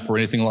Bible map or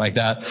anything like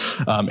that,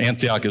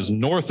 Antioch is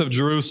north of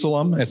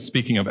Jerusalem. It's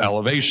speaking of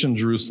elevation.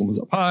 Jerusalem is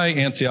up high.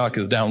 Antioch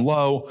is down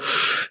low.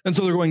 And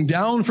so they're going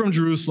down from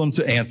Jerusalem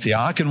to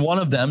Antioch, and one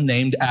of them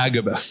named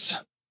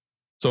Agabus.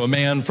 So a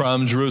man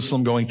from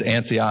Jerusalem going to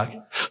Antioch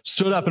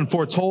stood up and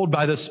foretold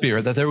by the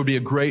Spirit that there would be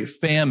a great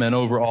famine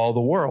over all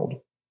the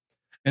world.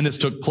 And this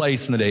took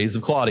place in the days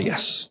of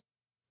Claudius.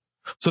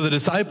 So the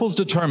disciples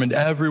determined,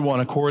 everyone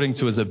according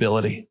to his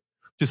ability,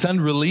 to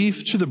send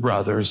relief to the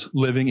brothers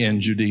living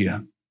in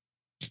Judea.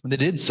 And they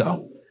did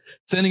so,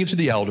 sending it to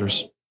the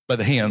elders by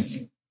the hands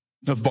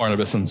of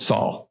Barnabas and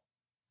Saul.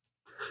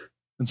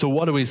 And so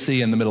what do we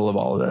see in the middle of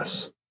all of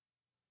this?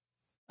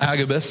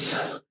 Agabus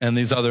and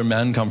these other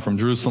men come from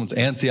Jerusalem to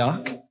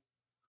Antioch.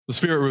 The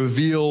Spirit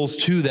reveals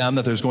to them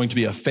that there's going to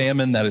be a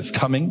famine that is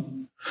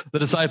coming. The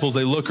disciples,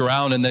 they look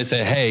around and they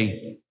say,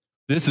 hey,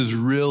 this is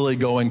really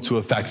going to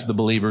affect the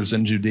believers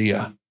in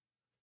Judea.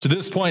 To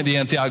this point, the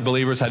Antioch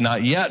believers had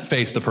not yet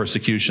faced the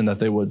persecution that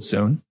they would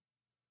soon.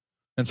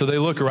 And so they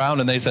look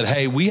around and they said,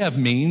 hey, we have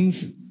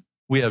means,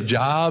 we have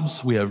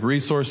jobs, we have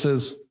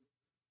resources.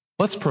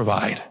 Let's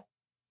provide.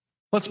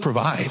 Let's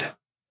provide.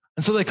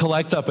 And so they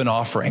collect up an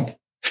offering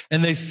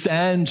and they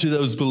send to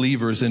those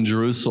believers in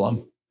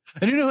Jerusalem.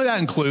 And you know who that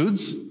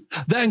includes?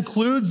 That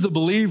includes the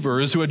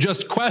believers who had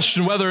just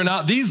questioned whether or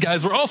not these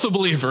guys were also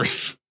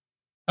believers.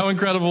 How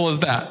incredible is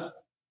that?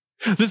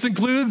 This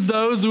includes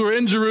those who were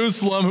in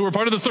Jerusalem, who were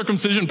part of the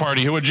circumcision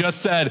party, who had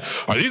just said,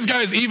 are these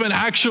guys even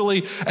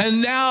actually?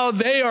 And now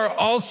they are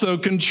also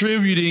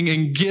contributing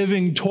and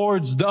giving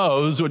towards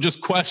those who had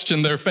just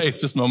questioned their faith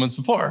just moments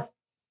before.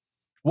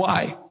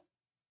 Why?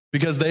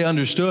 Because they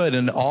understood,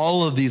 and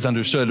all of these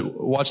understood,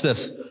 watch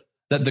this,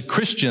 that the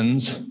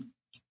Christians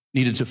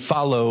needed to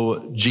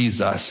follow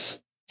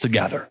Jesus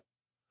together.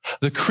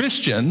 The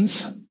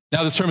Christians,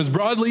 now this term is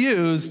broadly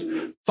used,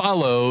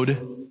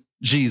 followed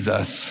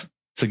Jesus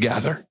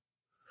together.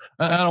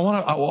 And I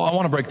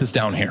want to break this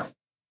down here.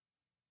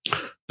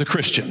 The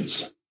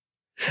Christians.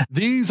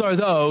 These are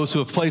those who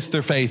have placed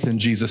their faith in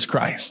Jesus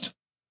Christ.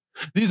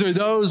 These are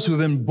those who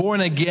have been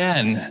born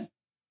again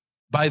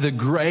by the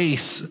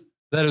grace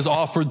that is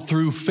offered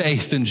through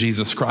faith in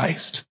Jesus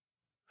Christ,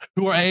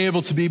 who are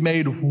able to be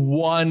made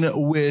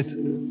one with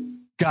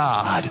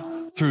God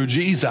through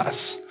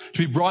Jesus, to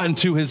be brought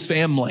into his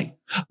family.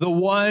 The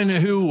one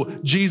who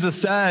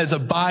Jesus says,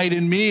 abide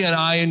in me and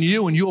I in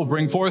you, and you will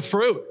bring forth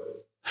fruit.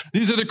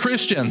 These are the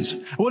Christians.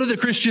 What do the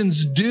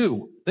Christians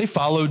do? They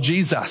follow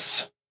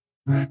Jesus.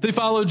 They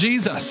follow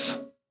Jesus.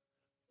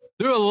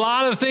 There are a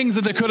lot of things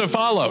that they could have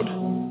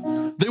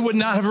followed. They would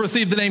not have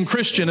received the name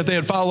Christian if they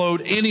had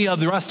followed any of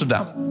the rest of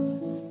them.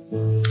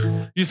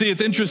 You see,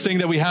 it's interesting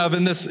that we have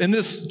in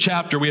this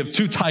chapter, we have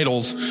two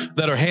titles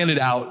that are handed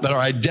out that are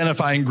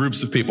identifying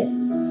groups of people.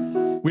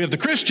 We have the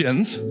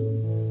Christians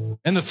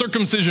and the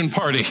circumcision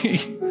party.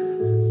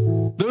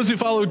 Those who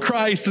followed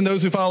Christ and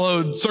those who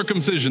followed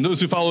circumcision,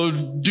 those who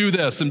followed do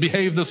this and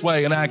behave this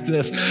way and act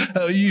this.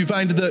 You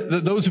find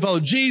those who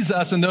followed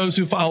Jesus and those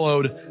who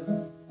followed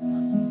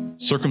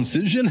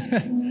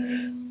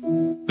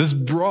circumcision. This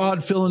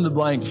broad fill in the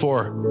blank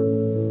for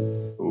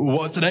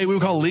what today we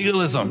would call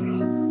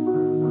legalism.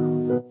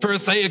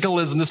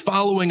 Pharisaicalism, this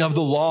following of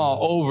the law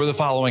over the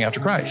following after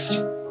Christ.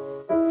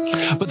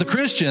 But the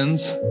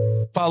Christians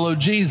followed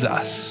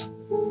Jesus.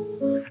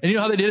 And you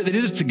know how they did it? They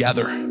did it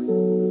together.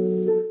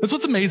 That's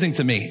what's amazing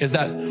to me, is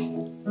that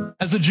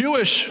as the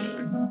Jewish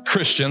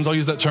Christians, I'll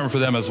use that term for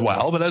them as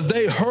well, but as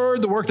they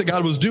heard the work that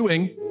God was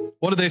doing,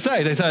 what did they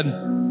say? They said,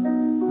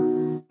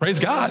 praise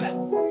God.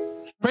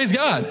 Praise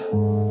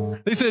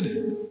God. They said,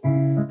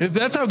 if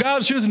that's how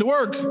God's choosing to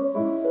work,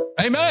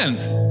 amen.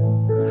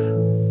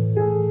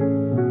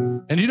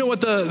 And you know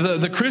what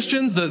the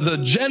Christians, the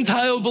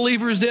Gentile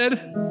believers did?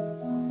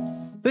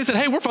 They said,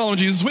 hey, we're following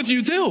Jesus with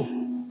you too.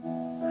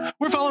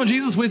 We're following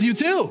Jesus with you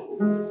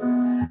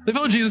too. They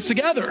followed Jesus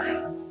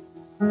together.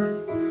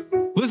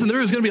 Listen,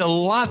 there is going to be a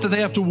lot that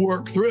they have to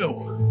work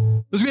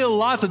through. There's going to be a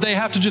lot that they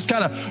have to just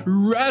kind of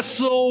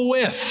wrestle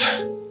with.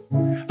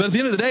 But at the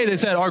end of the day, they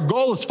said, our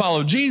goal is to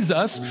follow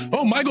Jesus.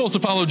 Oh, my goal is to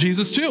follow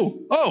Jesus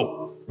too.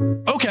 Oh,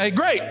 okay,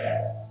 great.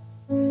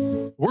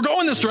 We're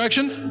going this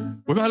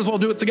direction. We might as well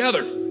do it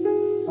together.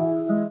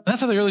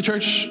 That's how the early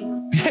church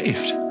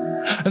behaved.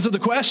 And so the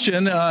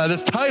question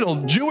that's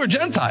titled, Jew or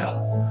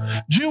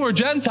Gentile? Jew or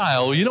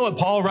Gentile? You know what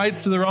Paul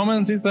writes to the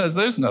Romans? He says,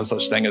 there's no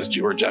such thing as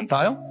Jew or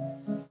Gentile.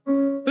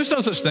 There's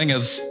no such thing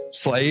as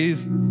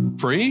slave,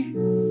 free,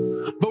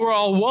 but we're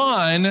all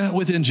one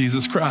within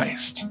Jesus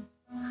Christ.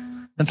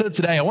 And so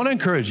today, I want to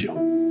encourage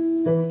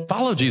you,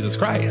 follow Jesus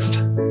Christ.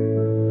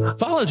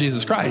 Follow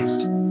Jesus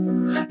Christ.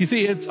 You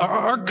see, it's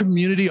our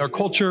community, our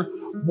culture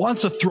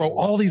wants to throw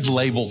all these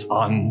labels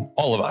on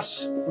all of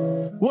us.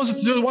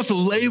 Wants to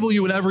label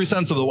you in every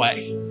sense of the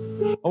way.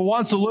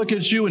 Wants to look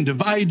at you and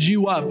divide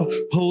you up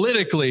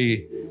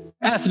politically,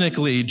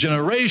 ethnically,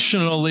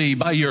 generationally,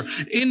 by your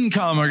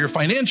income or your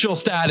financial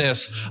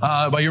status,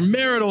 by your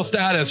marital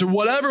status, or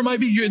whatever it might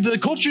be. The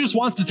culture just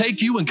wants to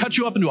take you and cut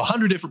you up into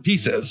 100 different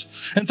pieces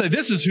and say,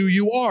 this is who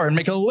you are, and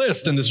make a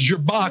list, and this is your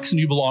box, and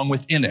you belong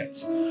within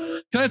it.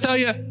 Can I tell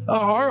you,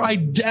 our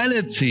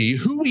identity,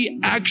 who we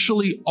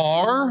actually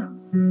are,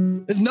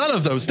 is none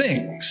of those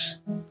things.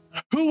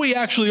 Who we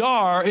actually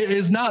are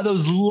is not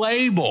those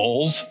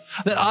labels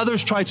that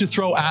others try to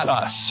throw at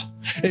us.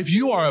 If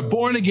you are a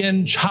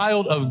born-again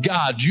child of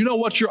God, do you know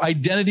what your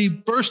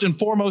identity first and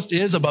foremost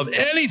is above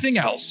anything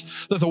else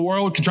that the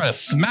world can try to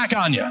smack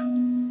on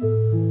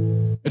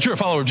you? That you're a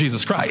follower of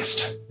Jesus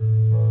Christ.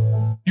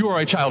 You are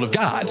a child of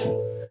God.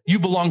 You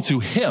belong to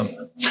Him.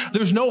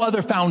 There's no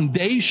other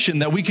foundation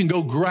that we can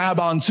go grab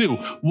onto.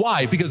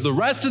 Why? Because the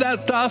rest of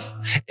that stuff,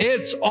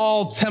 it's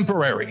all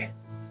temporary.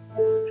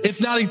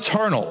 It's not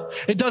eternal.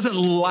 It doesn't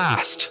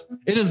last.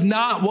 It is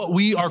not what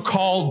we are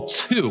called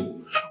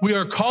to. We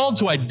are called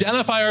to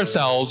identify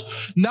ourselves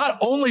not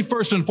only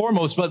first and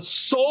foremost, but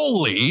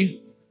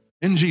solely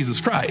in Jesus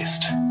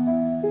Christ.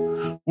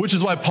 Which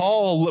is why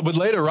Paul would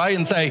later write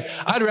and say,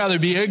 I'd rather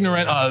be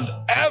ignorant of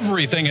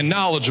everything and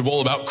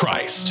knowledgeable about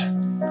Christ.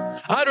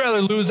 I'd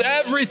rather lose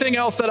everything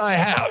else that I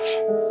have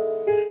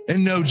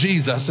and know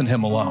Jesus and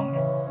Him alone.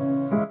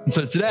 And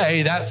so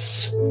today,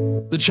 that's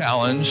the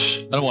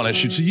challenge that I want to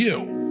issue to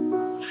you.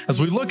 As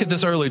we look at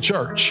this early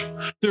church,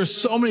 there's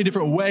so many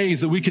different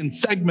ways that we can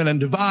segment and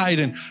divide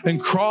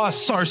and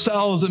cross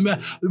ourselves.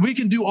 And we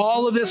can do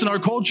all of this, and our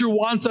culture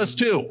wants us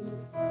to.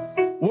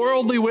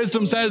 Worldly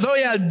wisdom says, oh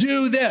yeah,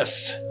 do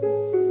this.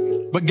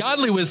 But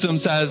godly wisdom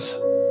says,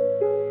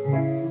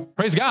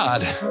 praise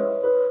God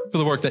for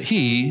the work that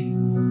He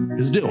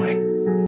is doing.